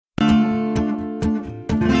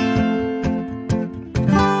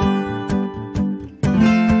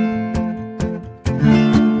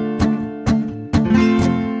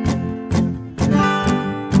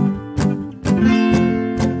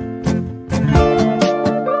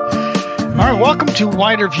All right, welcome to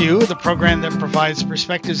Wider View, the program that provides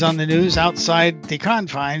perspectives on the news outside the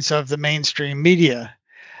confines of the mainstream media.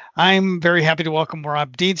 I'm very happy to welcome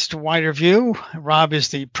Rob Dietz to Wider View. Rob is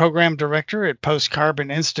the program director at Post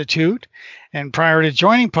Carbon Institute. And prior to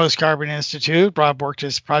joining Post Carbon Institute, Rob worked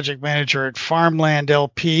as project manager at Farmland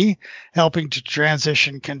LP, helping to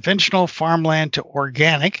transition conventional farmland to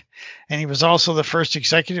organic. And he was also the first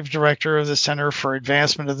executive director of the Center for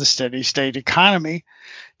Advancement of the Steady State Economy,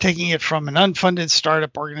 taking it from an unfunded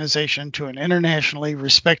startup organization to an internationally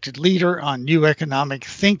respected leader on new economic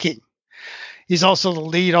thinking. He's also the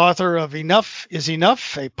lead author of Enough is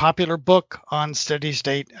Enough, a popular book on steady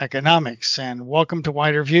state economics. And welcome to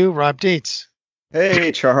Wider View, Rob Dietz.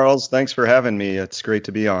 Hey, Charles. Thanks for having me. It's great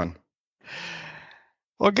to be on.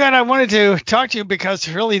 Well, good. I wanted to talk to you because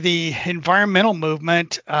really the environmental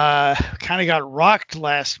movement kind of got rocked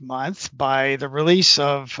last month by the release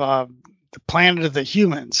of The Planet of the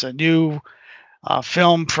Humans, a new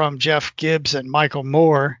film from Jeff Gibbs and Michael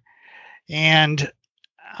Moore. And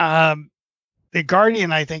The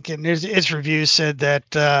Guardian, I think, in its review said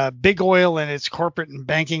that big oil and its corporate and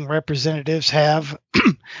banking representatives have,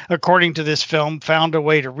 according to this film, found a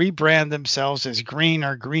way to rebrand themselves as green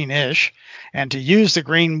or greenish and to use the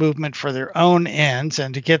green movement for their own ends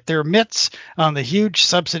and to get their mitts on the huge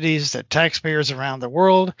subsidies that taxpayers around the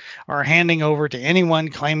world are handing over to anyone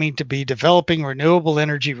claiming to be developing renewable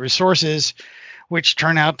energy resources, which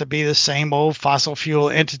turn out to be the same old fossil fuel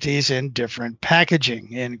entities in different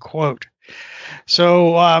packaging, end quote.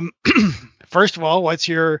 So, first of all, what's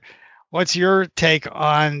your take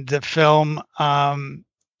on the film?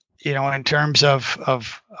 In terms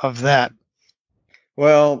of that.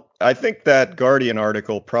 Well, I think that Guardian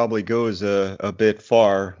article probably goes a bit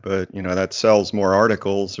far, but that sells more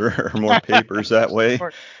articles or more papers that way.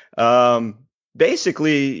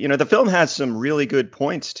 Basically, the film has some really good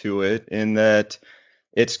points to it in that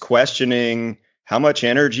it's questioning how much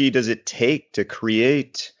energy does it take to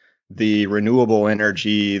create the renewable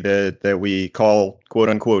energy that we call quote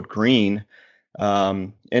unquote green.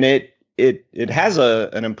 And it has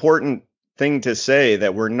an important thing to say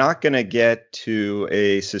that we're not going to get to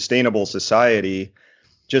a sustainable society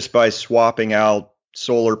just by swapping out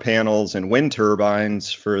solar panels and wind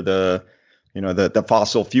turbines for the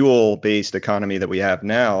fossil fuel based economy that we have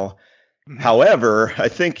now. Mm-hmm. However, I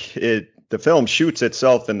think the film shoots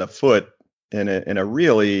itself in the foot in a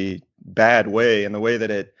really bad way, in the way that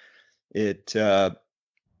it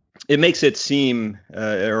makes it seem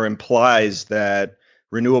or implies that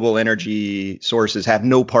renewable energy sources have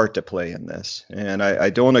no part to play in this. And I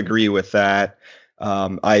don't agree with that.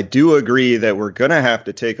 I do agree that we're going to have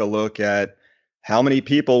to take a look at how many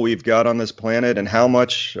people we've got on this planet and how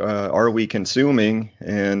much are we consuming,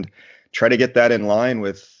 and try to get that in line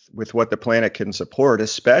with what the planet can support,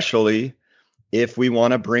 especially if we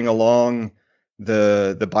want to bring along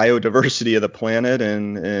the biodiversity of the planet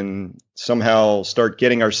and somehow start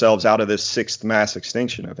getting ourselves out of this sixth mass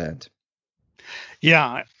extinction event.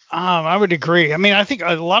 Yeah, I would agree. I mean, I think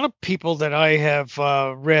a lot of people that I have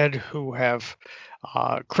read who have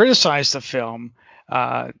criticized the film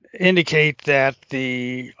indicate that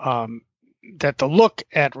the look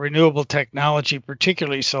at renewable technology,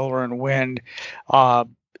 particularly solar and wind,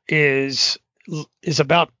 is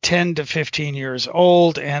about 10 to 15 years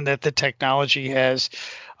old, and that the technology has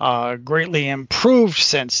greatly improved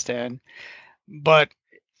since then. But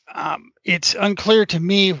it's unclear to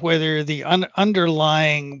me whether the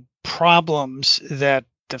underlying problems that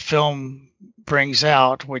the film brings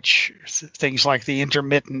out, which things like the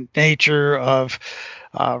intermittent nature of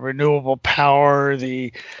renewable power,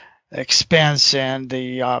 the expense, and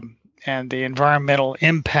the environmental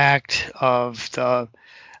impact of the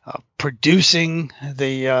producing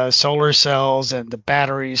the solar cells and the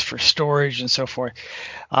batteries for storage and so forth.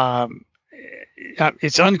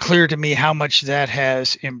 It's unclear to me how much that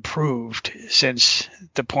has improved since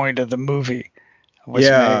the point of the movie was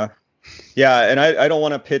made. Yeah, and I don't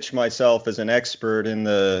want to pitch myself as an expert in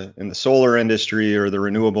the solar industry or the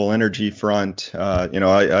renewable energy front.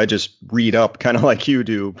 I just read up kind of like you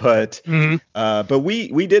do, but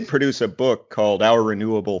we did produce a book called Our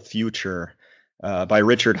Renewable Future by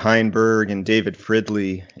Richard Heinberg and David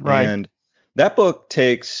Fridley. Right. And that book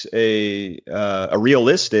takes a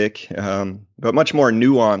realistic, but much more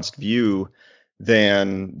nuanced view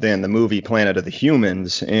than the movie Planet of the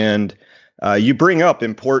Humans. And you bring up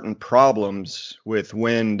important problems with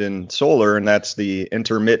wind and solar, and that's the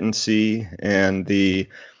intermittency and the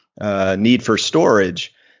need for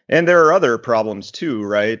storage. And there are other problems too,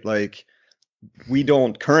 right? Like, we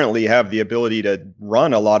don't currently have the ability to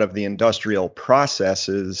run a lot of the industrial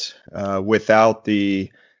processes without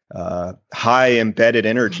the high embedded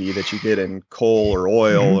energy that you get in coal or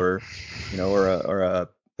oil or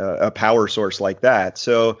a power source like that.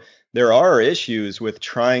 So there are issues with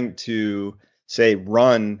trying to say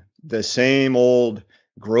run the same old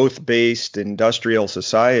growth-based industrial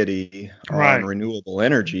society on renewable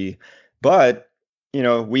energy, but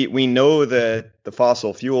we know that the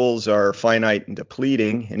fossil fuels are finite and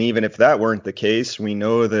depleting, and even if that weren't the case, we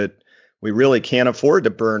know that we really can't afford to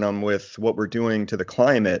burn them with what we're doing to the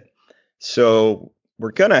climate. So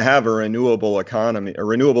we're going to have a renewable economy, a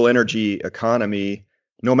renewable energy economy,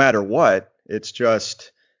 no matter what. It's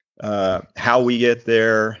just how we get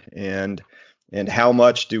there and how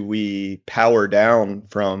much do we power down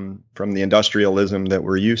from the industrialism that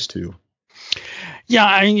we're used to. Yeah,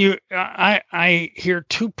 I hear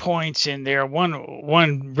 2 points in there.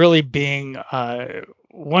 One really being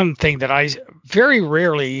one thing that I very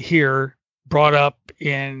rarely hear brought up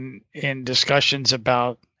in discussions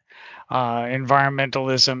about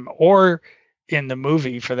environmentalism or in the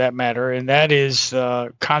movie for that matter, and that is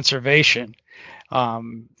conservation.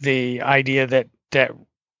 The idea that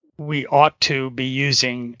we ought to be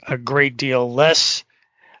using a great deal less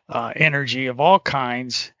energy of all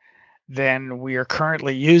kinds than we are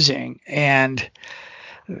currently using. And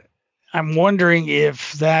I'm wondering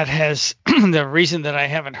if that has the reason that I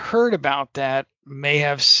haven't heard about that may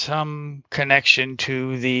have some connection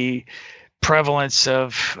to the prevalence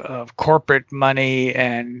of corporate money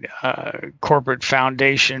and corporate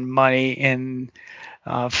foundation money in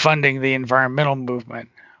funding the environmental movement,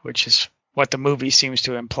 which is what the movie seems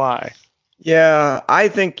to imply. Yeah, I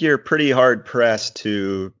think you're pretty hard pressed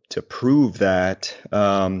to prove that.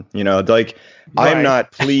 I'm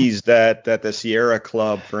not pleased that the Sierra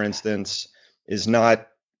Club, for instance, is not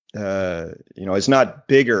is not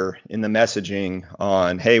bigger in the messaging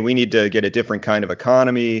on, hey, we need to get a different kind of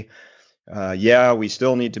economy. We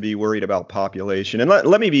still need to be worried about population. And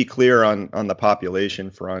let me be clear on the population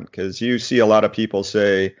front, because you see a lot of people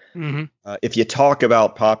say, if you talk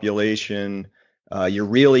about population, you're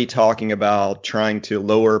really talking about trying to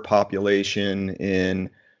lower population in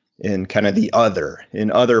kind of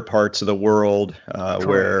in other parts of the world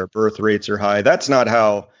where birth rates are high. That's not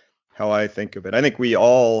how I think of it. I think we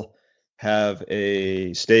all have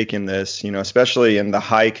a stake in this, especially in the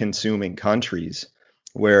high consuming countries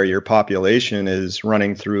where your population is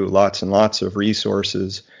running through lots and lots of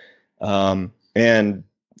resources. Anytime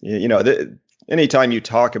you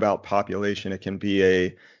talk about population, it can be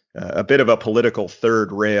a bit of a political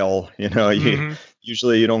third rail.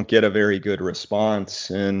 Usually you don't get a very good response.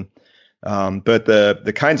 And but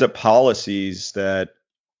the kinds of policies that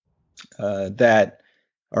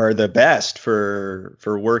are the best for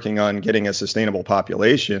working on getting a sustainable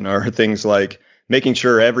population are things like making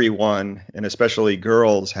sure everyone, and especially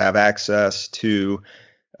girls, have access to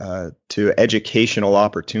educational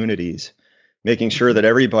opportunities, making sure that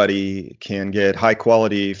everybody can get high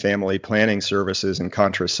quality family planning services and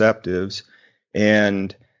contraceptives,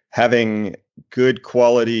 and having good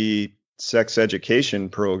quality sex education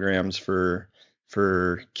programs for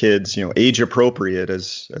kids, age appropriate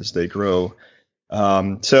as they grow.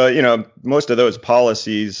 So most of those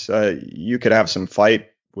policies, you could have some fight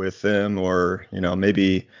with them, or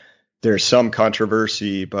maybe there's some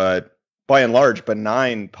controversy, but by and large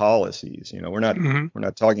benign policies. We're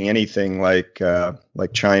not talking anything like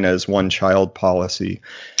China's one-child policy.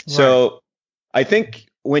 Right. So I think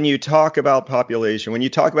when you talk about population, when you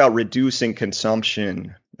talk about reducing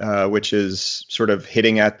consumption, which is sort of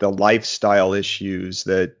hitting at the lifestyle issues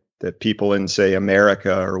that people in, say,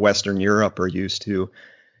 America or Western Europe are used to,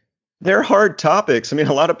 they're hard topics. I mean,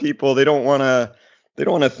 a lot of people, they don't want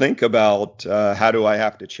to think about how do I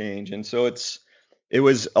have to change. And so it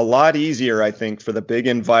was a lot easier, I think, for the big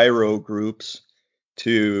enviro groups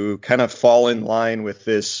to kind of fall in line with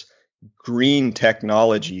this green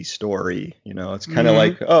technology story. It's kind of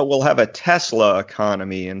like, oh, we'll have a Tesla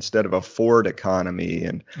economy instead of a Ford economy,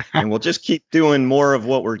 and we'll just keep doing more of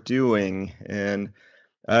what we're doing. And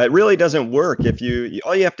it really doesn't work.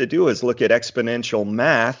 All you have to do is look at exponential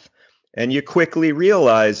math, and you quickly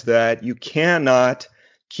realize that you cannot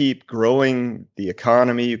keep growing the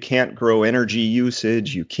economy. You can't grow energy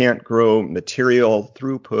usage. You can't grow material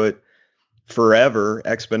throughput forever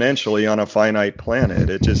exponentially on a finite planet.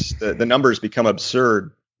 It just, the numbers become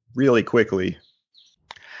absurd really quickly.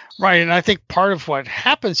 Right. And I think part of what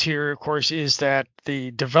happens here, of course, is that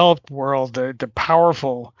the developed world, the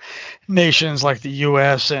powerful nations like the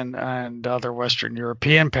U.S. and other Western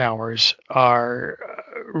European powers are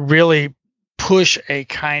really push a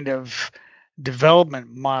kind of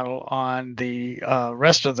development model on the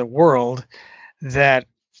rest of the world that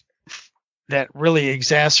that really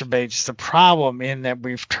exacerbates the problem in that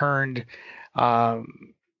we've turned, we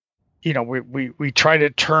try to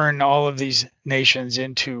turn all of these nations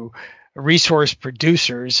into resource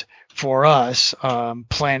producers for us,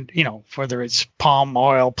 whether it's palm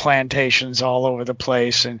oil plantations all over the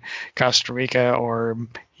place in Costa Rica or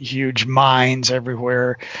huge mines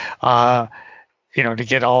everywhere, to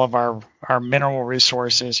get all of our mineral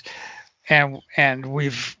resources. And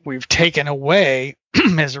we've taken away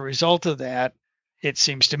as a result of that, it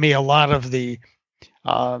seems to me, a lot of the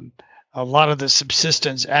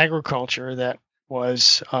subsistence agriculture that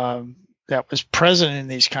was present in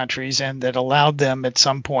these countries and that allowed them at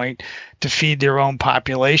some point to feed their own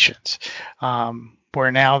populations,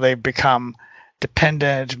 where now they've become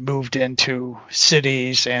dependent, moved into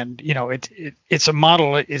cities, and it's a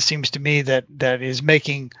model. It seems to me that is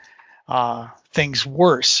making things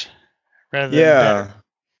worse rather than better.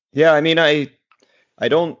 Yeah. I mean, I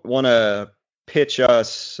don't want to pitch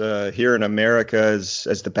us here in America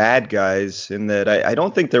as the bad guys, in that I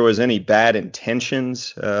don't think there was any bad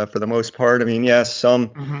intentions for the most part. I mean, yes, some.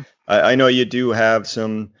 Mm-hmm. I know you do have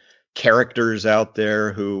some characters out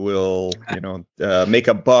there who will, make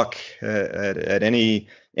a buck at any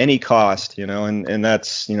cost, and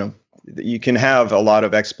that's, you can have a lot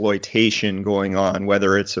of exploitation going on,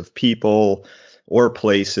 whether it's of people or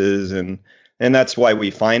places, and that's why we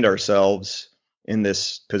find ourselves in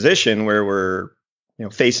this position where we're,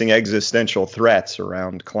 facing existential threats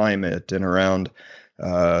around climate and around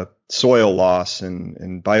soil loss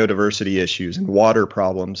and biodiversity issues and water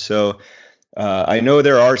problems. So I know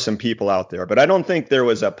there are some people out there, but I don't think there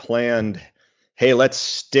was a planned, hey, let's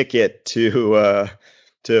stick it to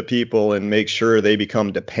people and make sure they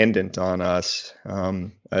become dependent on us. I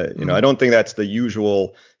don't think that's the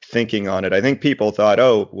usual thinking on it. I think people thought,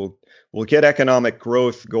 we'll get economic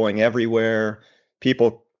growth going everywhere.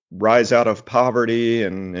 People rise out of poverty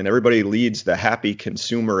and everybody leads the happy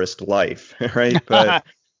consumerist life, right? But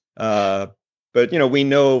we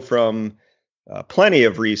know from plenty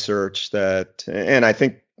of research that, and I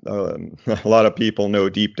think a lot of people know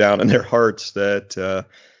deep down in their hearts that,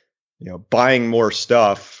 buying more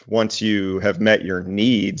stuff once you have met your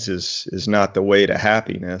needs is not the way to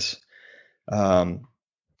happiness. And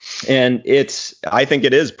I think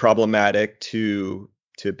it is problematic to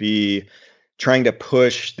be trying to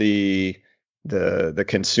push the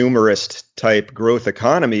consumerist type growth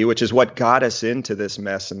economy, which is what got us into this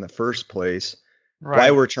mess in the first place. Right.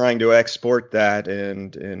 Why we're trying to export that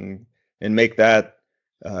and make that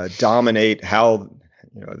dominate how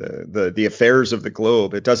the affairs of the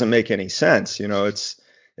globe. It doesn't make any sense.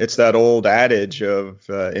 It's that old adage of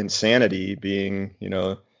insanity being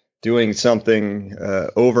doing something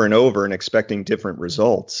over and over and expecting different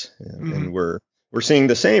results, and we're seeing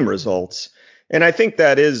the same results. And I think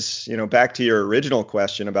that is, back to your original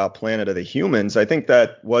question about Planet of the Humans, I think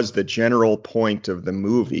that was the general point of the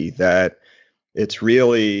movie, that it's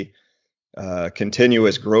really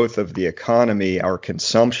continuous growth of the economy, our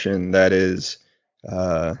consumption, that is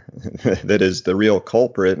the real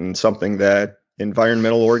culprit, and something that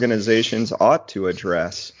environmental organizations ought to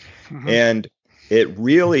address. Mm-hmm. And it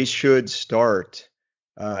really should start,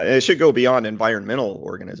 it should go beyond environmental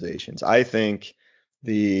organizations. I think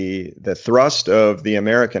the thrust of the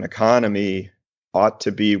American economy ought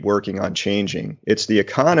to be working on changing. It's the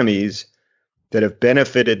economies that have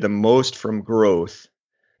benefited the most from growth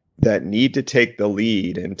that need to take the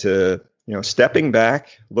lead into, stepping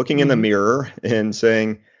back, looking in the mirror and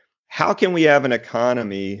saying, how can we have an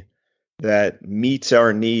economy that meets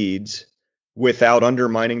our needs without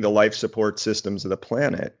undermining the life support systems of the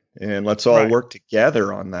planet? And let's all work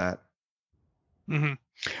together on that. Mm-hmm.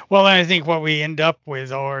 Well, I think what we end up with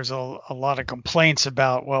is a lot of complaints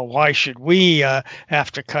about, well, why should we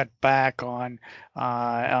have to cut back on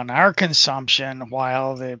our consumption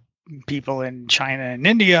while the people in China and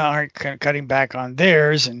India aren't cutting back on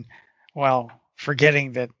theirs, and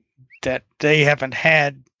forgetting that they haven't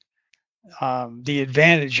had the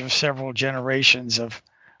advantage of several generations of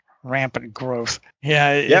rampant growth.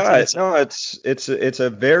 It's a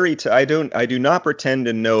very I do not pretend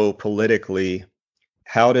to know politically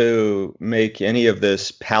how to make any of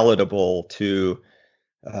this palatable to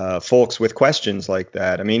folks with questions like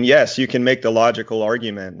that. I mean, yes, you can make the logical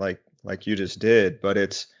argument like you just did,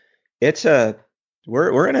 but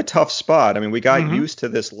we're in a tough spot. I mean, we got used to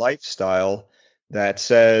this lifestyle that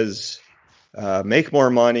says make more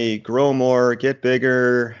money, grow more, get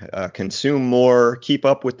bigger, consume more, keep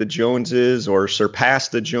up with the Joneses or surpass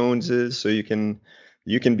the Joneses, so you can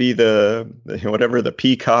be the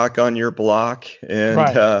peacock on your block,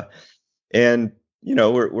 and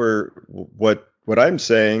we're what what I'm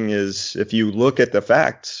saying is, if you look at the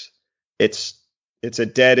facts, it's a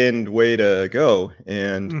dead end way to go.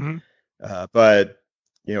 And Hmm. but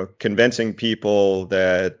convincing people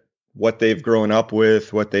that what they've grown up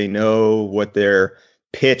with, what they know, what they're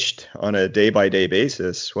pitched on a day by day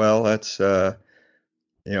basis, well, that's a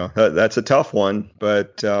tough one.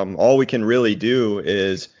 But all we can really do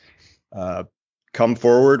is uh, come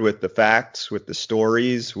forward with the facts, with the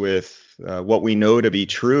stories, with what we know to be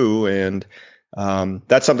true. And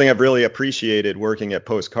that's something I've really appreciated working at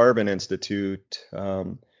Post Carbon Institute.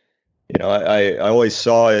 I always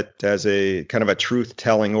saw it as a kind of a truth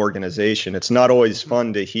telling organization. It's not always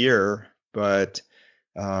fun to hear, but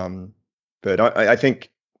I think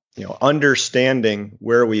understanding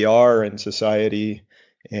where we are in society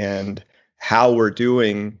and how we're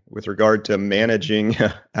doing with regard to managing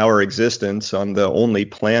our existence on the only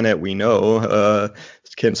planet we know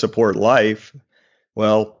can support life.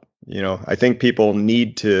 Well, I think people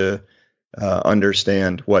need to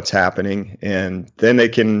understand what's happening, and then they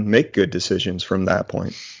can make good decisions from that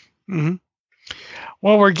point. Hmm.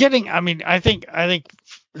 Well, I think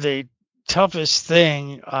the toughest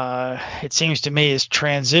thing, it seems to me, is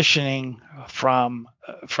transitioning from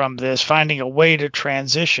this, finding a way to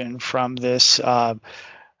transition from this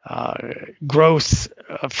growth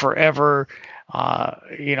forever,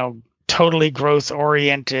 totally growth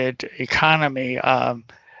oriented economy.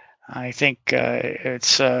 I think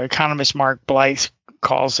it's economist Mark Blythe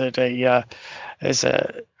calls it our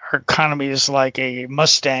economy is like a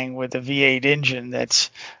Mustang with a V8 engine that's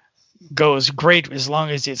goes great as long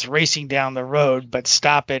as it's racing down the road, but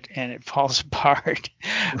stop it and it falls apart.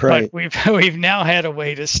 But Right. we've now had a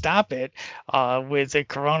way to stop it with the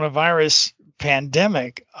coronavirus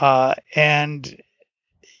pandemic, and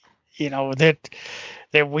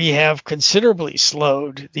that we have considerably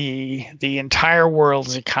slowed the entire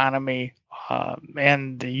world's economy,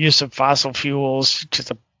 and the use of fossil fuels to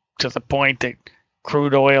the point that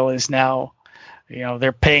crude oil is now,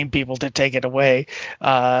 they're paying people to take it away.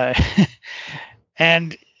 And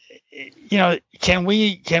can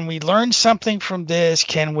we learn something from this?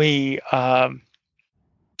 Can we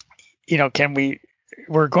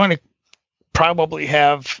we're going to probably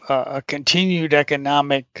have a continued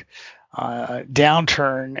economic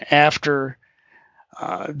downturn after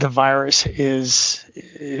the virus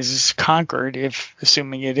is conquered, if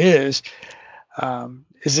assuming it is.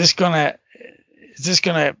 Is this going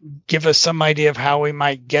to give us some idea of how we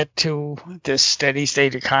might get to this steady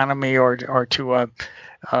state economy, or to a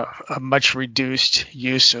much reduced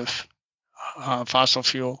use of fossil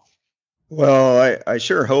fuel? Well, I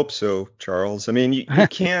sure hope so, Charles. I mean, you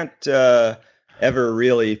can't ever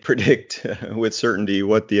really predict with certainty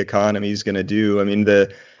what the economy is going to do. I mean,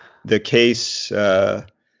 the case that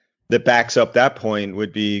backs up that point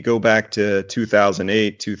would be go back to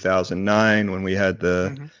 2008, 2009, when we had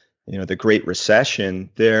the Great Recession.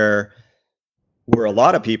 There were a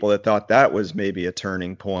lot of people that thought that was maybe a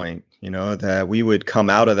turning point, that we would come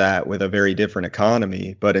out of that with a very different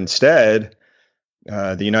economy. But instead,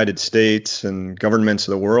 the United States and governments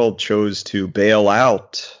of the world chose to bail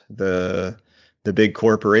out the big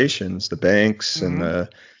corporations, the banks, Mm-hmm.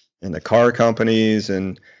 and the car companies.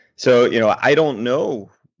 And so, I don't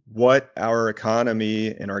know what our economy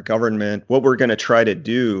and our government, what we're going to try to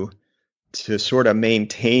do to sort of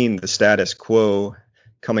maintain the status quo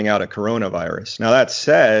coming out of coronavirus. Now, that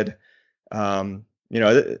said,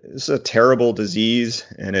 this is a terrible disease,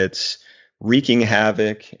 and it's wreaking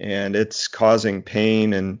havoc, and it's causing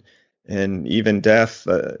pain and even death,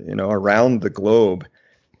 around the globe.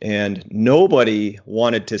 And nobody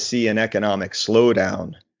wanted to see an economic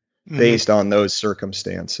slowdown based on those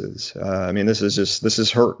circumstances. I mean, this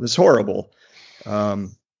is horrible.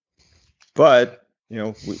 But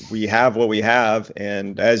we have what we have,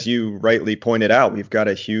 and as you rightly pointed out, we've got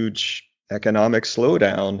a huge economic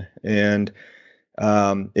slowdown, and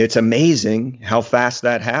it's amazing how fast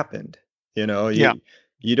that happened. Yeah.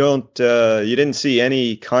 You didn't see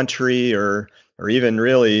any country or even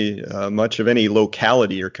really much of any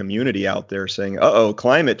locality or community out there saying, "Uh-oh,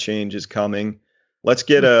 climate change is coming. Let's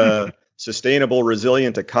get a sustainable,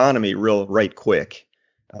 resilient economy right quick."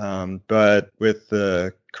 But with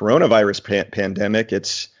the coronavirus pandemic,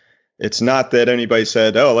 it's not that anybody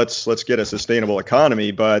said, "Oh, let's get a sustainable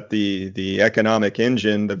economy," but the economic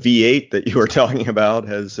engine, the V8 that you were talking about,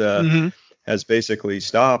 has basically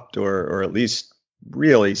stopped, or at least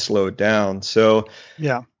really slowed down. So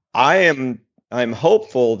Yeah. I'm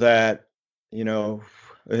hopeful that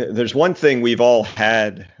there's one thing we've all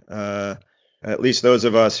had, at least those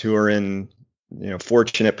of us who are in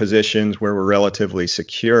fortunate positions where we're relatively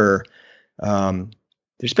secure.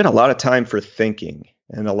 there's been a lot of time for thinking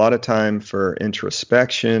and a lot of time for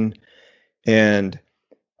introspection. And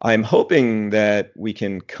I'm hoping that we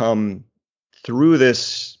can come through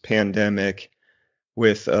this pandemic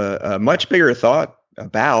with a much bigger thought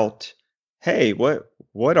about, hey,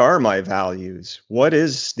 what are my values? What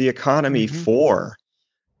is the economy for?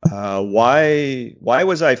 Why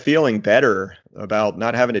was I feeling better about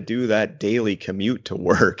not having to do that daily commute to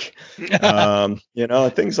work?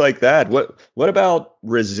 Things like that. What about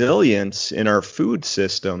resilience in our food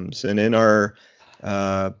systems and in our,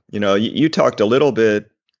 you talked a little bit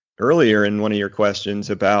earlier in one of your questions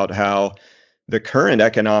about how the current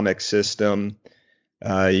economic system,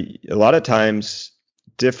 a lot of times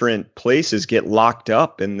different places get locked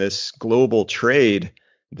up in this global trade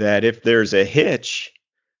that if there's a hitch,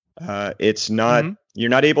 it's not, you're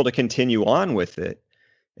not able to continue on with it.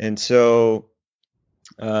 And so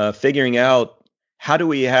figuring out how do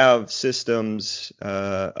we have systems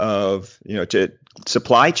of, to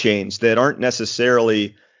supply chains that aren't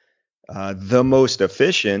necessarily the most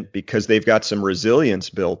efficient because they've got some resilience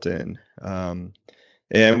built in.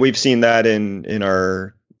 And we've seen that in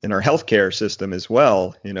our healthcare system as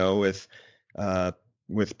well, with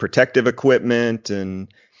protective equipment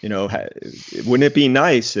and, wouldn't it be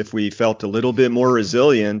nice if we felt a little bit more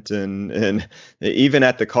resilient and even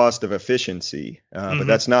at the cost of efficiency? But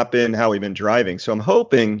that's not been how we've been driving. So I'm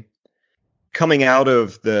hoping coming out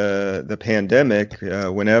of the pandemic,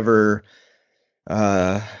 whenever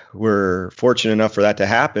we're fortunate enough for that to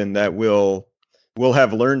happen, that we'll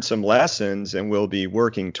have learned some lessons and we'll be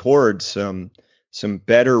working towards some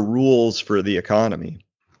better rules for the economy.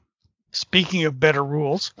 Speaking of better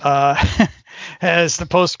rules, has the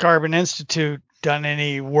Post-Carbon Institute done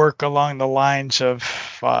any work along the lines of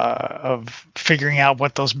figuring out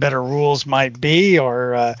what those better rules might be,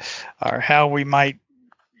 or how we might,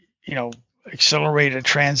 accelerate a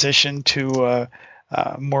transition to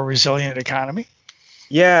a more resilient economy?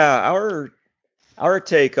 Yeah, our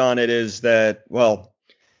take on it is that, well,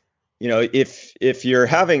 if you're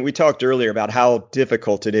having, we talked earlier about how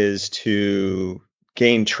difficult it is to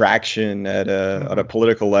gain traction at a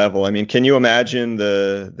political level. I mean, can you imagine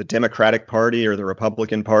the Democratic Party or the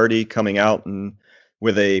Republican Party coming out and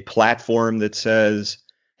with a platform that says,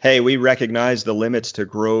 hey, we recognize the limits to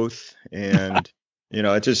growth, and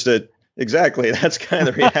it's just exactly, that's kind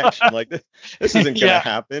of the reaction. Like, this isn't going to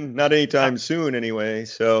happen, not anytime soon anyway.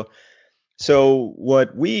 So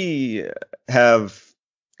what we have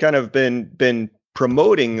kind of been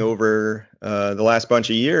promoting over the last bunch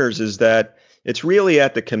of years is that it's really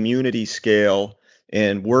at the community scale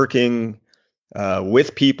and working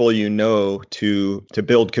with people to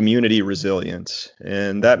build community resilience.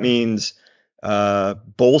 And that means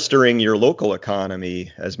bolstering your local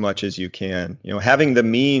economy as much as you can. Having the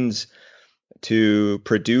means to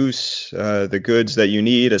produce the goods that you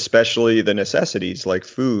need, especially the necessities like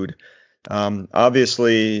food.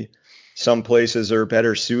 Obviously, some places are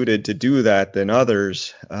better suited to do that than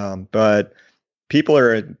others, but people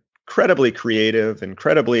are incredibly creative,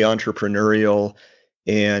 incredibly entrepreneurial,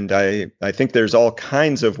 and I think there's all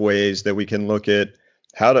kinds of ways that we can look at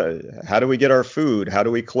how do we get our food, how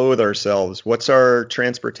do we clothe ourselves, what's our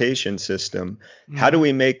transportation system, how do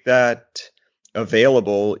we make that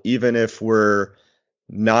available even if we're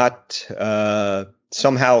not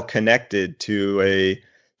somehow connected to a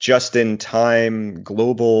just-in-time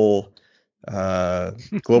global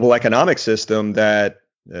economic system that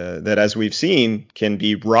as we've seen can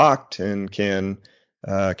be rocked and can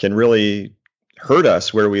really hurt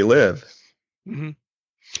us where we live. Mm-hmm.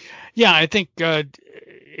 Yeah, I think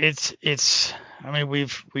it's. I mean, we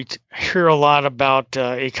hear a lot about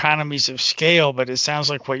economies of scale, but it sounds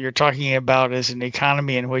like what you're talking about is an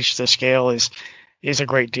economy in which the scale is a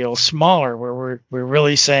great deal smaller, where we're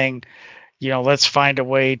really saying, let's find a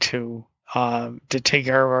way to take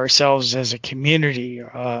care of ourselves as a community,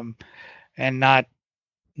 and not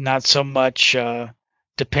so much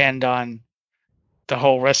depend on the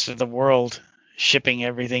whole rest of the world shipping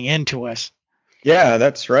everything into us. Yeah,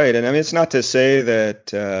 that's right. And I mean, it's not to say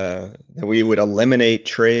that we would eliminate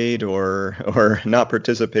trade or not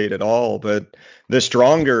participate at all, but the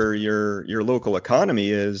stronger your local economy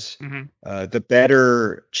is, the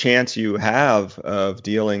better chance you have of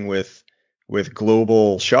dealing with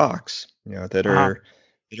global shocks, that are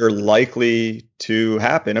likely to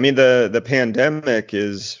happen. I mean, the pandemic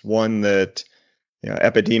is one that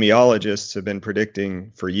epidemiologists have been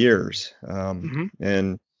predicting for years,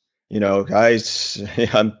 and guys,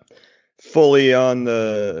 I'm fully on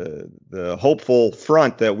the hopeful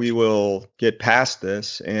front that we will get past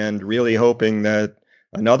this, and really hoping that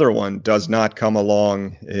another one does not come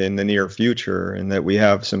along in the near future, and that we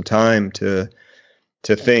have some time to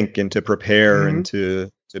think and to prepare and to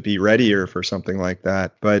be readier for something like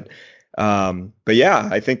that. But yeah,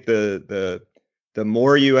 I think the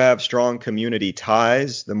more you have strong community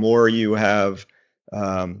ties, the more you have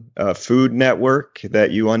a food network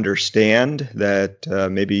that you understand, that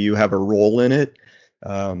maybe you have a role in it,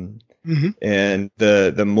 and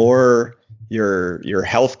the more your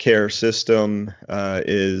healthcare system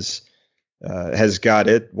has got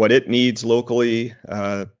what it needs locally,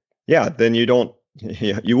 then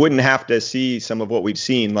you wouldn't have to see some of what we've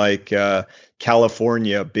seen, like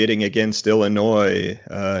California bidding against Illinois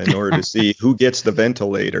in order to see who gets the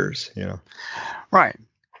ventilators. Right.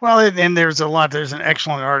 Well, and there's an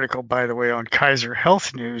excellent article, by the way, on Kaiser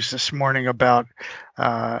Health News this morning about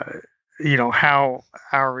how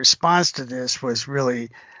our response to this was really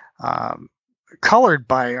colored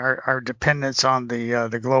by our dependence on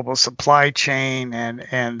the global supply chain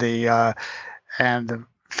and the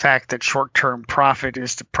fact that short-term profit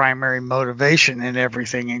is the primary motivation in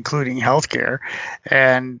everything, including healthcare,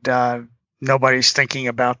 and nobody's thinking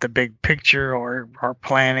about the big picture or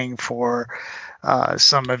planning for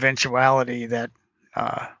some eventuality that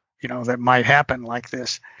that might happen like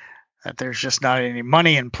this. That there's just not any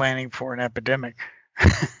money in planning for an epidemic.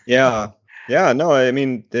 Yeah. No, I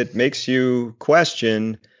mean, it makes you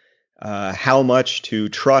question how much to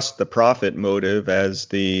trust the profit motive as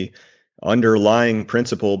the underlying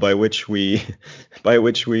principle by which we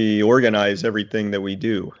organize everything that we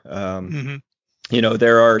do.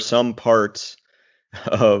 There are some parts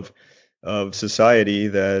of society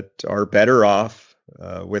that are better off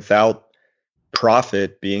without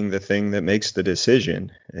profit being the thing that makes the decision,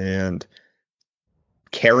 and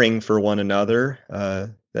caring for one another.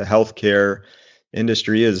 The healthcare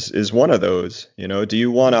industry is one of those. Do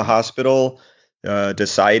you want a hospital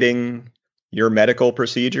deciding your medical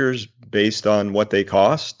procedures based on what they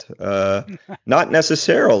cost? Not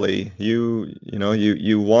necessarily.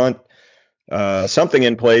 You want something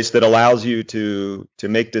in place that allows you to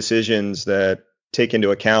make decisions that take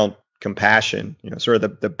into account compassion, sort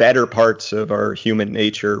of the better parts of our human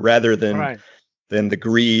nature, rather than the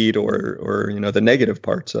greed or the negative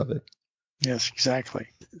parts of it. Yes, exactly.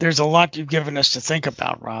 There's a lot you've given us to think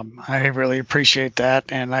about, Rob. I really appreciate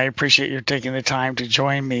that, and I appreciate you taking the time to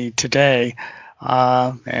join me today.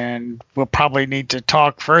 And we'll probably need to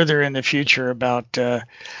talk further in the future about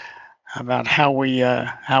how we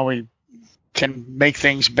can make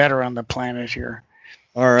things better on the planet here.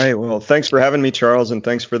 All right. Well, thanks for having me, Charles, and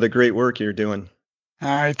thanks for the great work you're doing. All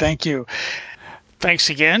right. Thank you. Thanks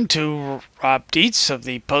again to Rob Dietz of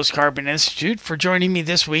the Post-Carbon Institute for joining me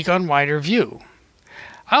this week on Wider View.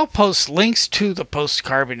 I'll post links to the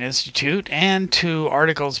Post-Carbon Institute and to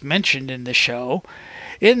articles mentioned in the show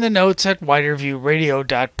in the notes at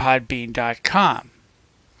widerviewradio.podbean.com.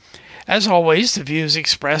 As always, the views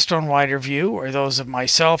expressed on Wider View are those of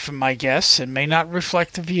myself and my guests and may not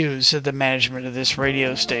reflect the views of the management of this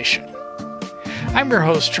radio station. I'm your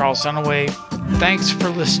host, Charles Dunaway. Thanks for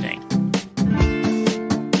listening.